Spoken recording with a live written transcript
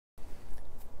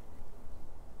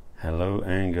Hello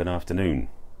and good afternoon,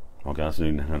 or good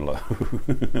afternoon and hello.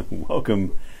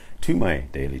 Welcome to my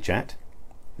daily chat.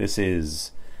 This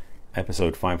is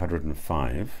episode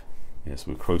 505. Yes,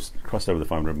 we crossed over the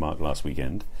 500 mark last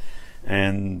weekend,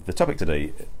 and the topic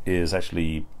today is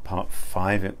actually part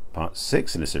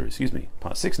 6 in a series.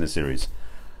 Part 6 in a series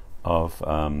of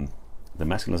the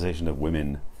masculinization of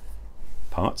women,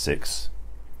 part 6.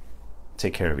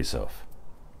 Take care of yourself.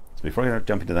 Before I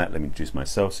jump into that, let me introduce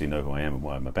myself so you know who I am and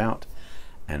what I'm about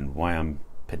and why I'm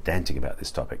pedantic about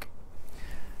this topic.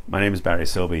 My name is Barry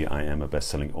Selby. I am a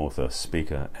best-selling author,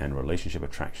 speaker, and relationship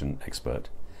attraction expert.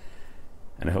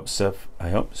 And I help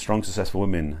strong, successful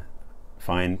women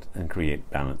find and create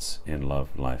balance in love,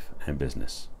 life, and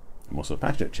business. I'm also a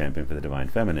passionate champion for the divine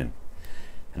feminine.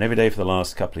 And every day for the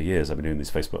last couple of years, I've been doing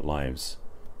these Facebook Lives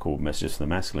called Messages from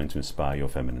the Masculine to inspire your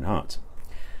feminine heart.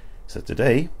 So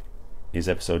today is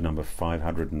episode number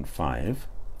 505.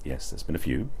 Yes, there's been a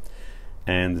few.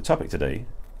 And the topic today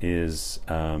is,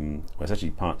 it's actually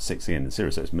part 6 again in the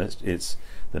series. So it's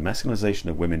the masculinization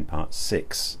of women, part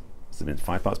 6. There's been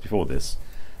 5 parts before this.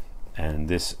 And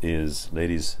this is,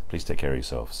 ladies, please take care of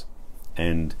yourselves.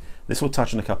 And this will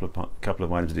touch on a couple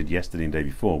of items I did yesterday and the day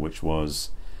before, which was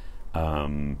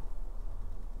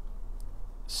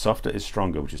Softer is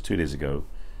Stronger, which is 2 days ago.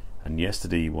 And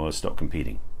yesterday was Stop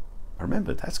Competing. I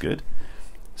remembered, that's good.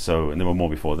 So, and there were more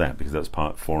before that because that was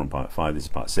part 4 and part 5. This is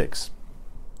part 6.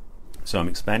 So I'm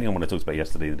expanding on what I talked about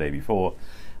yesterday and the day before.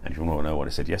 And if you want to know what I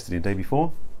said yesterday and the day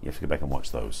before, you have to go back and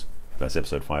watch those. That's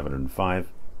episode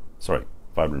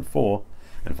 504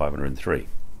 and 503.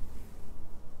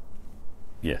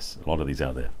 Yes, a lot of these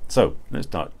out there. So let's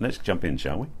jump in,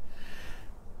 shall we?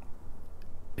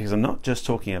 Because I'm not just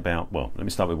talking about, well, let me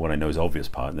start with what I know is the obvious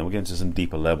part, and then we'll get into some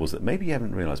deeper levels that maybe you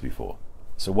haven't realized before.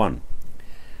 So 1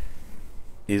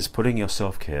 is putting your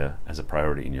self-care as a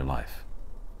priority in your life.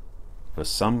 For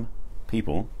some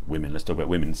people, women, let's talk about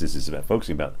women, since this is about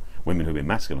focusing about women who've been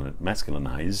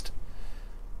masculinized,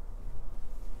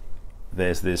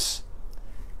 there's this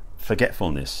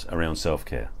forgetfulness around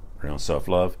self-care, around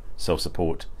self-love,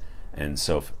 self-support, and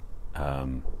self-love,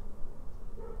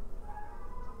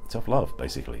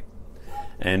 basically.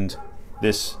 And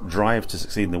this drive to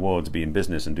succeed in the world, to be in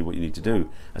business and do what you need to do,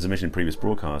 as I mentioned in previous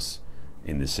broadcasts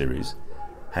in this series,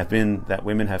 have been that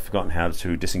women have forgotten how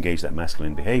to disengage that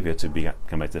masculine behavior to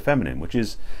come back to the feminine, which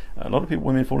is, a lot of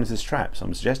women fall into this trap. So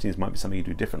I'm suggesting this might be something you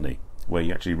do differently, where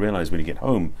you actually realize when you get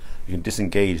home, you can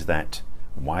disengage that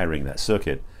wiring, that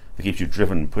circuit that keeps you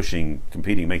driven, pushing,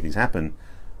 competing, making things happen,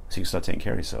 so you can start taking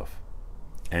care of yourself.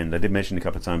 And I did mention a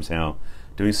couple of times how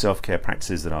doing self-care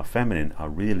practices that are feminine are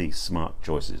really smart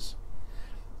choices.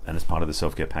 And as part of the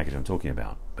self-care package I'm talking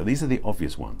about. But these are the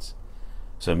obvious ones.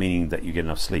 So meaning that you get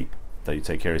enough sleep, that you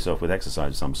take care of yourself with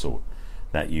exercise of some sort,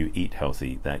 that you eat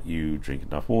healthy, that you drink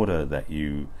enough water, that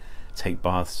you take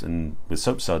baths and with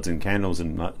soap suds and candles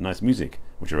and nice music,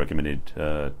 which I recommended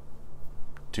 2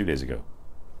 days ago.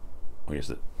 Oh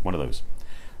yes, one of those.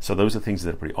 So those are things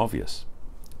that are pretty obvious.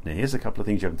 Now here's a couple of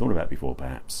things you haven't thought about before,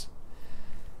 perhaps.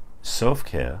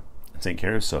 Self-care and taking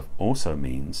care of yourself also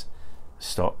means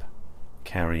stop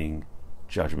carrying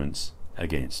judgments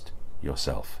against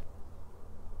yourself.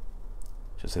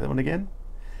 Should I say that one again?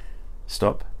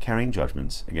 Stop carrying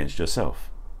judgments against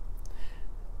yourself.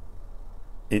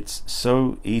 It's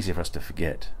so easy for us to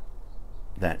forget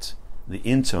that the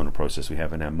internal process we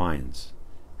have in our minds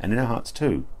and in our hearts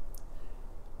too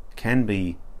can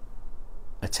be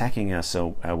attacking our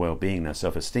well-being and our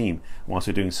self-esteem whilst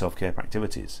we're doing self-care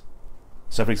activities.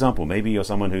 So for example, maybe you're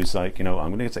someone who's like, I'm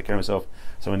going to take care of myself,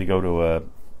 so I'm going to go to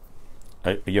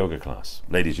a yoga class.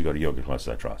 Ladies, you go to yoga classes,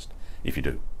 I trust, if you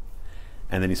do.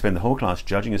 And then you spend the whole class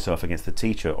judging yourself against the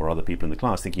teacher or other people in the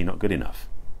class, thinking you're not good enough.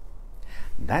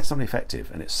 That's not effective,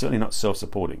 and it's certainly not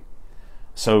self-supporting.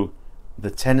 So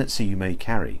the tendency you may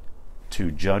carry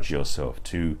to judge yourself,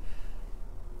 to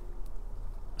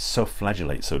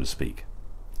self-flagellate, so to speak,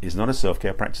 is not a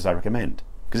self-care practice I recommend,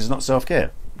 because it's not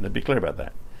self-care. Let's be clear about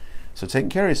that. So taking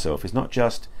care of yourself is not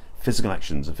just physical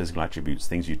actions and physical attributes,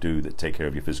 things you do that take care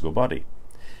of your physical body.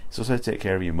 It's also to take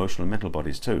care of your emotional and mental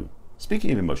bodies too.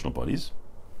 Speaking of emotional bodies,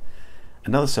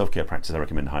 another self-care practice I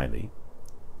recommend highly,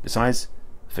 besides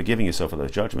forgiving yourself for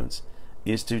those judgments,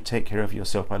 is to take care of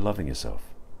yourself by loving yourself.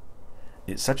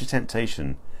 It's such a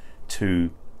temptation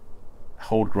to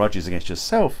hold grudges against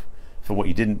yourself for what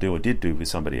you didn't do or did do with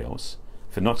somebody else,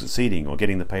 for not succeeding or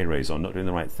getting the pay raise or not doing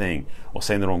the right thing or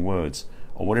saying the wrong words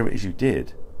or whatever it is you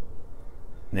did.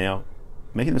 Now,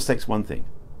 making mistakes is one thing,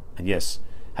 and yes,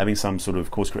 having some sort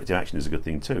of course corrective action is a good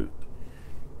thing too.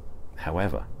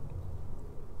 However,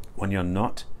 when you're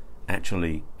not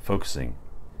actually focusing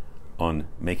on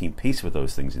making peace with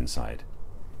those things inside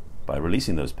by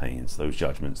releasing those pains, those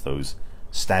judgments, those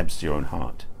stabs to your own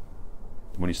heart.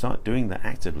 When you start doing that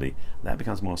actively, that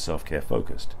becomes more self-care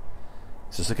focused.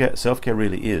 So self-care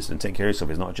really is, and taking care of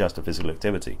yourself is not just a physical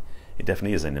activity. It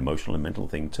definitely is an emotional and mental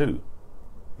thing too.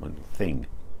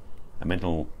 A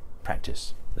mental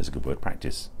practice. There's a good word,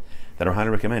 practice, that I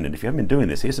highly recommend. And if you haven't been doing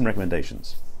this, here's some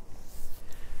recommendations.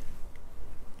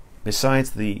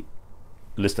 Besides the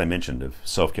list I mentioned of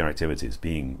self-care activities,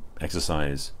 being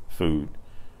exercise, food,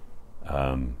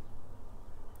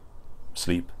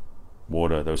 sleep,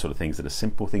 water, those sort of things that are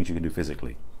simple things you can do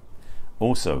physically.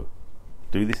 Also,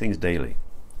 do these things daily.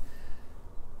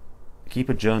 Keep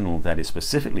a journal that is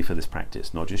specifically for this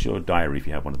practice, not just your diary if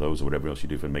you have one of those or whatever else you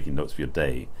do for making notes for your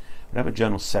day, but have a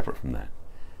journal separate from that,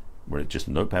 where it's just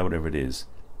a notepad, whatever it is.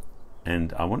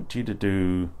 And I want you to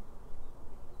do,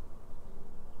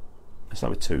 let's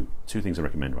start with two things I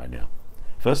recommend right now.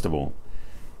 First of all,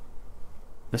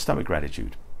 let's start with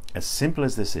gratitude. As simple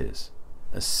as this is,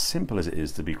 as simple as it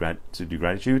is to do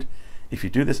gratitude, if you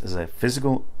do this as a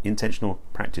physical, intentional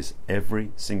practice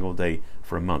every single day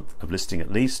for a month of listing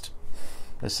at least,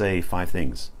 let's say 5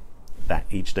 things that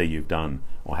each day you've done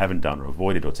or haven't done or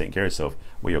avoided or taken care of yourself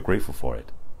where you're grateful for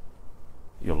it,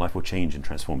 your life will change and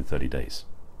transform in 30 days.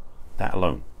 That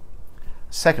alone.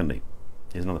 Secondly,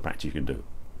 here's another practice you can do,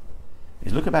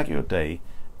 is look back at your day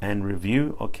and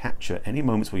review or capture any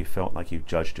moments where you felt like you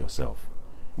judged yourself,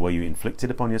 where you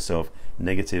inflicted upon yourself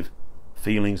negative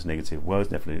feelings, negative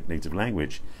words, negative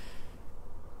language,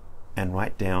 and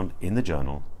write down in the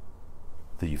journal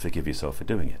that you forgive yourself for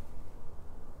doing it.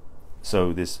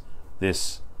 So this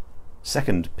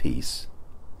second piece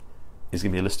is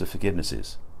going to be a list of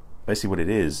forgivenesses. Basically what it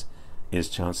is a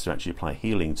chance to actually apply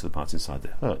healing to the parts inside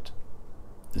that hurt.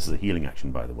 This is a healing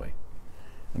action, by the way.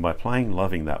 And by applying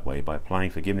loving that way, by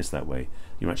applying forgiveness that way,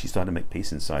 you're actually starting to make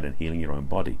peace inside and healing your own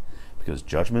body, because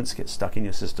judgments get stuck in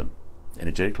your system,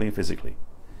 energetically and physically.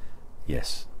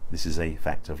 Yes, this is a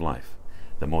fact of life.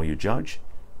 The more you judge,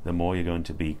 the more you're going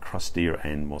to be crustier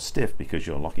and more stiff because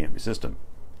you're locking up your system.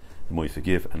 The more you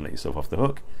forgive and let yourself off the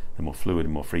hook, the more fluid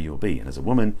and more free you'll be. And as a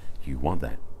woman, you want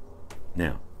that.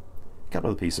 Now, a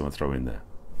couple of pieces I want to throw in there.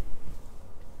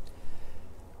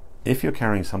 If you're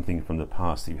carrying something from the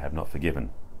past that you have not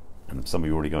forgiven, and some of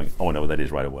you are already going, oh, I know what that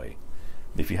is right away.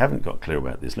 If you haven't got clear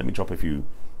about this, let me drop a few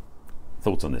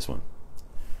thoughts on this one.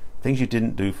 Things you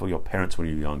didn't do for your parents when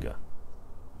you were younger.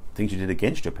 Things you did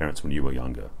against your parents when you were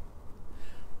younger.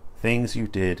 Things you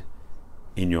did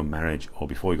in your marriage or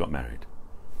before you got married.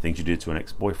 Things you did to an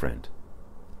ex-boyfriend.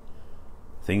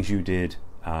 Things you did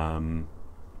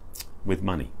with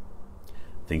money.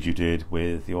 Things you did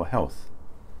with your health.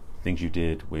 Things you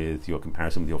did with your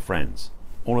comparison with your friends.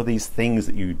 All of these things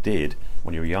that you did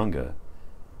when you were younger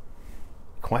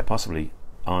quite possibly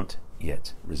aren't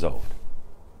yet resolved.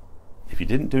 If you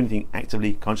didn't do anything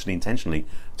actively, consciously, intentionally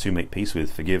to make peace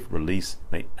with, forgive, release,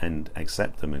 and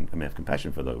accept them and have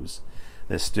compassion for those,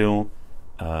 they're still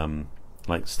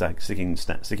like sticking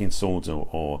swords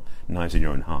or knives in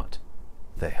your own heart.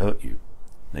 They hurt you.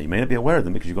 Now you may not be aware of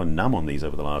them because you've gone numb on these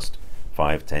over the last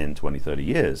 5, 10, 20, 30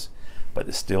 years, but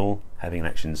they're still having an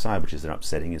action inside, which is they're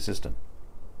upsetting your system.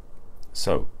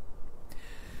 So,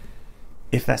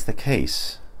 if that's the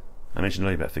case, I mentioned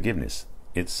earlier about forgiveness.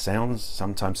 It sounds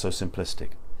sometimes so simplistic,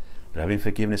 but having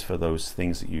forgiveness for those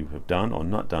things that you have done or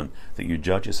not done that you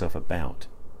judge yourself about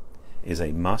is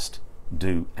a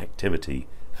must-do activity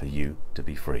for you to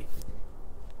be free.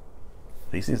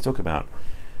 These things to talk about,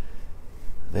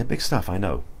 they're big stuff, I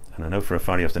know. And I know for a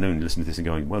Friday afternoon, listening to this and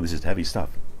going, well, this is heavy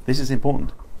stuff. This is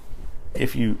important.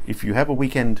 If you have a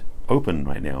weekend open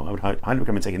right now, I would highly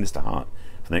recommend taking this to heart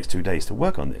for the next 2 days to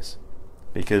work on this,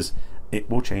 because it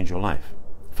will change your life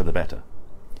for the better.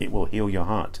 It will heal your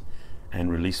heart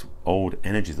and release old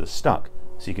energies that are stuck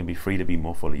so you can be free to be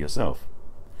more fully yourself.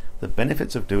 The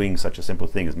benefits of doing such a simple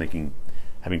thing as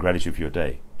having gratitude for your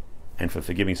day and for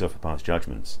forgiving yourself for past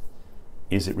judgments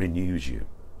is it renews you,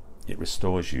 it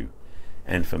restores you,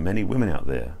 and for many women out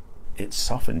there, it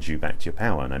softens you back to your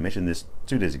power. And I mentioned this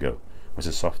 2 days ago, was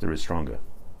a softer is stronger.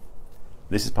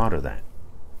 This is part of that.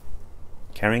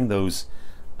 Carrying those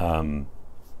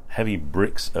heavy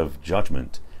bricks of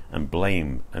judgment and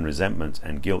blame and resentment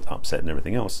and guilt, upset and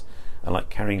everything else are like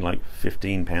carrying like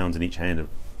 15 pounds in each hand of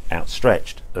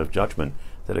outstretched of judgment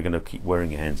that are going to keep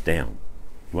wearing your hands down.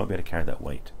 You won't be able to carry that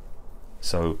weight.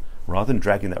 So rather than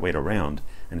dragging that weight around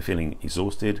and feeling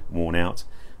exhausted, worn out,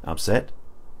 upset,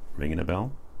 ringing a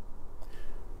bell,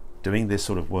 doing this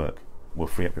sort of work will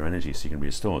free up your energy so you can be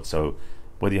restored. So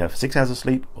whether you have 6 hours of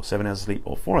sleep or 7 hours of sleep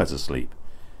or 4 hours of sleep,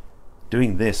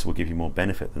 Doing this will give you more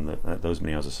benefit than those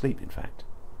many hours of sleep, in fact.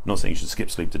 I'm not saying you should skip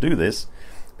sleep to do this,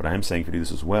 but I am saying if you do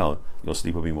this as well, your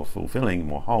sleep will be more fulfilling,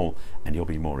 more whole, and you'll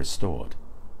be more restored.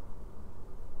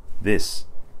 This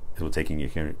is what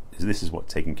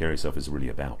taking care of yourself is really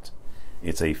about.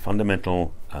 It's a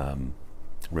fundamental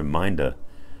reminder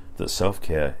that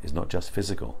self-care is not just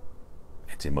physical,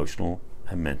 it's emotional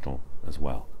and mental as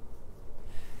well.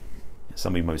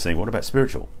 Some of you might be saying, what about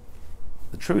spiritual?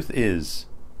 The truth is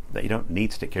that you don't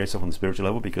need to take care of yourself on the spiritual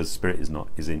level because spirit is not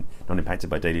impacted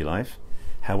by daily life.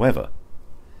 However,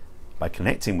 by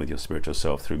connecting with your spiritual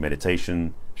self through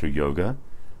meditation, through yoga,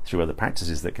 through other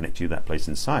practices that connect you to that place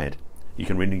inside, you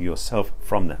can renew yourself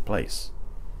from that place.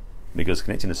 Because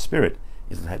connecting to spirit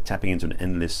is tapping into an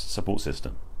endless support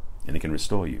system, and it can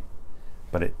restore you.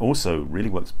 But it also really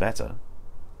works better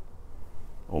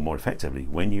or more effectively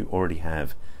when you already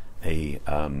have a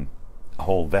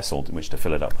whole vessel in which to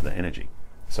fill it up with that energy.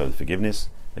 So the forgiveness,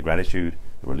 the gratitude,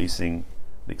 the releasing,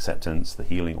 the acceptance, the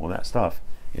healing, all that stuff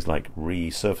is like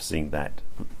resurfacing that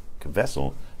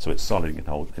vessel so it's solid and can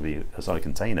hold, be a solid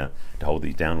container to hold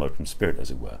the download from spirit, as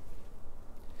it were.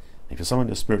 If you're someone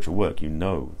who does spiritual work, you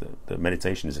know that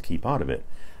meditation is a key part of it,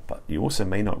 but you also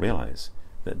may not realize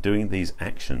that doing these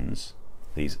actions,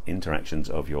 these interactions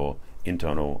of your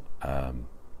internal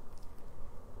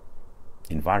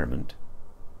environment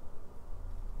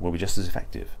will be just as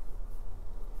effective.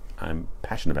 I'm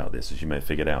passionate about this, as you may have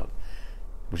figured out,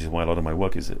 which is why a lot of my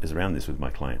work is around this with my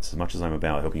clients. As much as I'm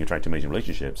about helping you attract amazing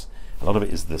relationships, a lot of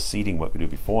it is the seeding work we do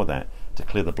before that to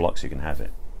clear the blocks so you can have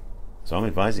it. So I'm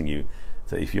advising you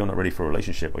that if you're not ready for a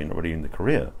relationship or you're not ready in the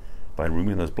career, by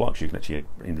removing those blocks you can actually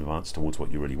advance towards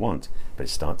what you really want. But it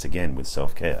starts again with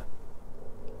self-care.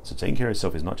 So taking care of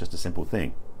yourself is not just a simple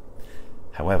thing.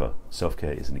 However,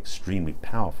 self-care is an extremely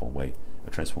powerful way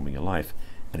of transforming your life,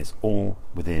 and it's all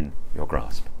within your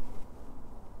grasp.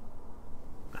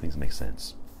 I think this makes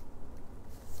sense.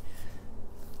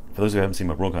 For those who haven't seen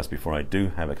my broadcast before, I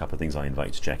do have a couple of things I invite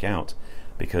you to check out,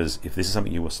 because if this is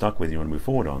something you were stuck with and you want to move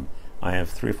forward on, I have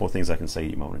 3 or 4 things I can say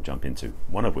you might want to jump into.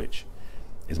 One of which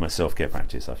is my self-care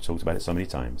practice. I've talked about it so many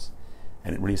times,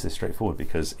 and it really is this straightforward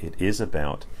because it is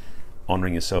about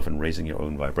honoring yourself and raising your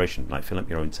own vibration, like filling up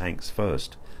your own tanks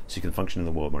first so you can function in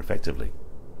the world more effectively.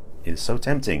 It is so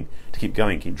tempting to keep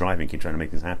going, keep driving, keep trying to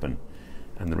make things happen,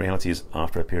 and the reality is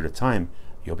after a period of time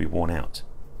you'll be worn out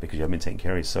because you haven't been taking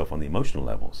care of yourself on the emotional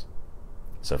levels.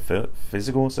 So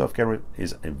physical self-care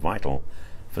is vital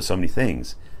for so many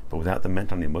things, but without the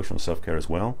mental and the emotional self-care as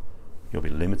well, you'll be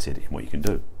limited in what you can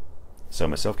do. So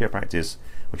my self-care practice,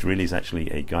 which really is actually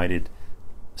a guided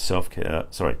self-care,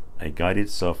 a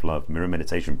guided self-love mirror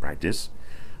meditation practice,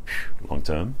 long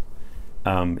term,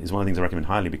 is one of the things I recommend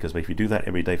highly, because if you do that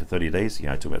every day for 30 days,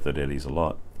 I talk about 30 days a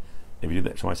lot. If you do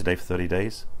that twice a day for 30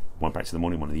 days, one practice in the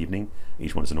morning, one in the evening,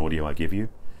 each one is an audio I give you,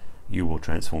 you will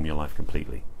transform your life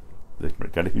completely. The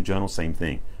gratitude journal, same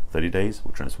thing. 30 days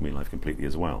will transform your life completely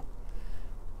as well.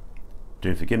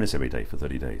 Doing forgiveness every day for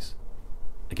 30 days.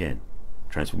 Again,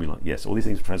 transform your life. Yes, all these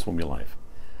things will transform your life.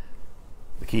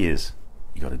 The key is,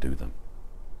 you got to do them.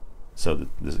 So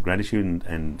there's gratitude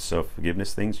and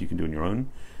self-forgiveness things you can do on your own.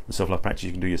 The self-love practice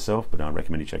you can do yourself, but I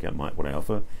recommend you check out what I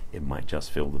offer. It might just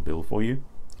fill the bill for you,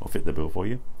 or fit the bill for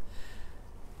you.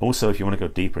 Also, if you want to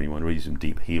go deeper and you want to really do some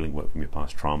deep healing work from your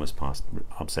past traumas, past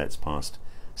upsets, past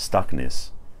stuckness,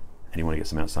 and you want to get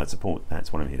some outside support,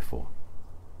 that's what I'm here for.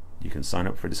 You can sign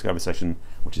up for a discovery session,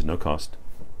 which is no cost.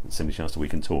 It's simply a chance that we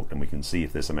can talk and we can see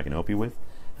if there's something I can help you with,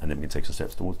 and then we can take some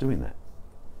steps towards doing that.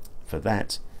 For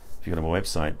that, if you go to my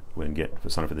website, we can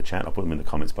sign up for the chat. I'll put them in the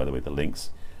comments, by the way, the links.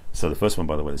 So the first one,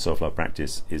 by the way, the self-love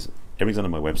practice, is everything's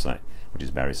on my website, which is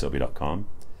barryselby.com.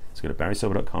 So go to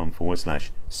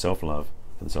barryselby.com/self-love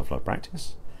for the self-love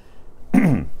practice,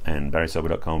 and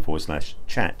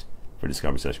barryselby.com/chat for a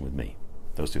discovery session with me.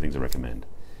 Those 2 things I recommend.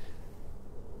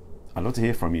 I'd love to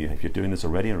hear from you if you're doing this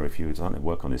already, or if you're starting to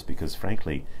work on this, because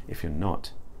frankly, if you're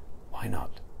not, why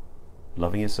not?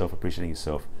 Loving yourself, appreciating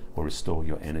yourself will restore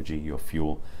your energy, your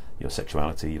fuel, your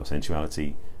sexuality, your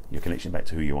sensuality, your connection back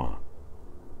to who you are.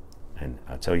 And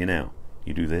I tell you now,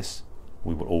 you do this,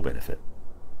 we will all benefit.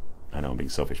 I know I'm being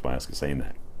selfish by saying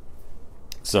that.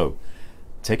 So,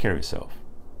 take care of yourself.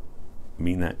 I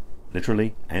mean that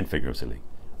literally and figuratively.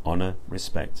 Honor,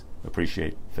 respect,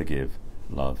 appreciate, forgive,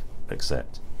 love,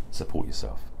 accept, support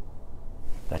yourself.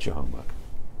 That's your homework.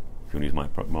 If you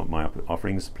want to use my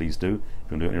offerings, please do.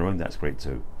 If you want to do it on your own, that's great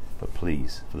too. But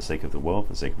please, for the sake of the world,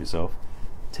 for the sake of yourself,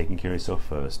 taking care of yourself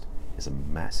first is a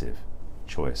massive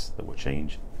choice that will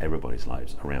change everybody's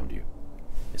lives around you,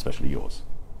 especially yours.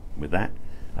 With that,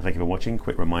 I thank you for watching.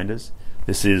 Quick reminders.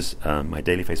 This is my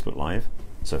daily Facebook Live.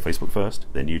 So Facebook first,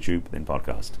 then YouTube, then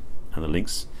podcast. And the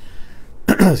links,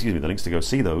 excuse me, the links to go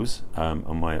see those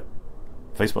on my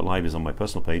Facebook Live is on my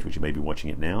personal page, which you may be watching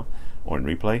it now, or in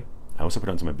replay. I also put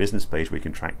it onto my business page where you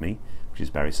can track me, which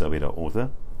is barryselby.author.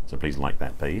 So please like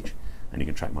that page, and you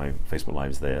can track my Facebook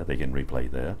Lives there. They can replay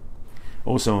there.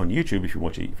 Also on YouTube, if you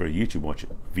watch it for a YouTube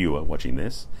viewer watching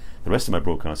this, the rest of my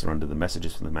broadcasts are under the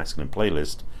Messages from the Masculine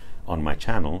playlist on my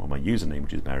channel, or my username,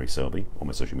 which is Barry Selby. All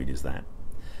my social media is that.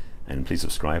 And please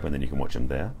subscribe, and then you can watch them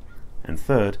there. And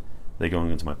third, they're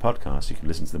going into my podcast. You can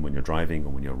listen to them when you're driving, or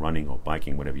when you're running, or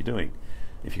biking, whatever you're doing.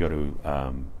 If you go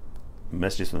to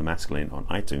Messages from the Masculine on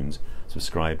iTunes,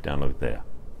 subscribe, download there.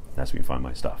 That's where you can find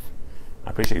my stuff. I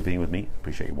appreciate you being with me.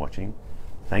 Appreciate you watching.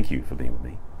 Thank you for being with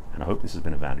me. And I hope this has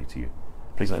been of value to you.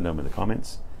 Please let me know in the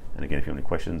comments. And again, if you have any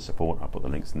questions, support, I'll put the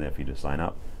links in there for you to sign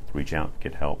up, to reach out,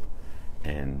 get help.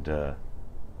 And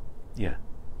yeah,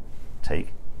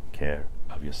 take care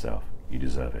of yourself. You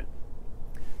deserve it.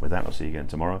 With that, I'll see you again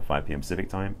tomorrow, 5 p.m. Pacific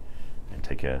time. And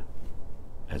take care,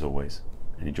 as always.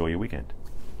 And enjoy your weekend.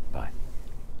 Bye.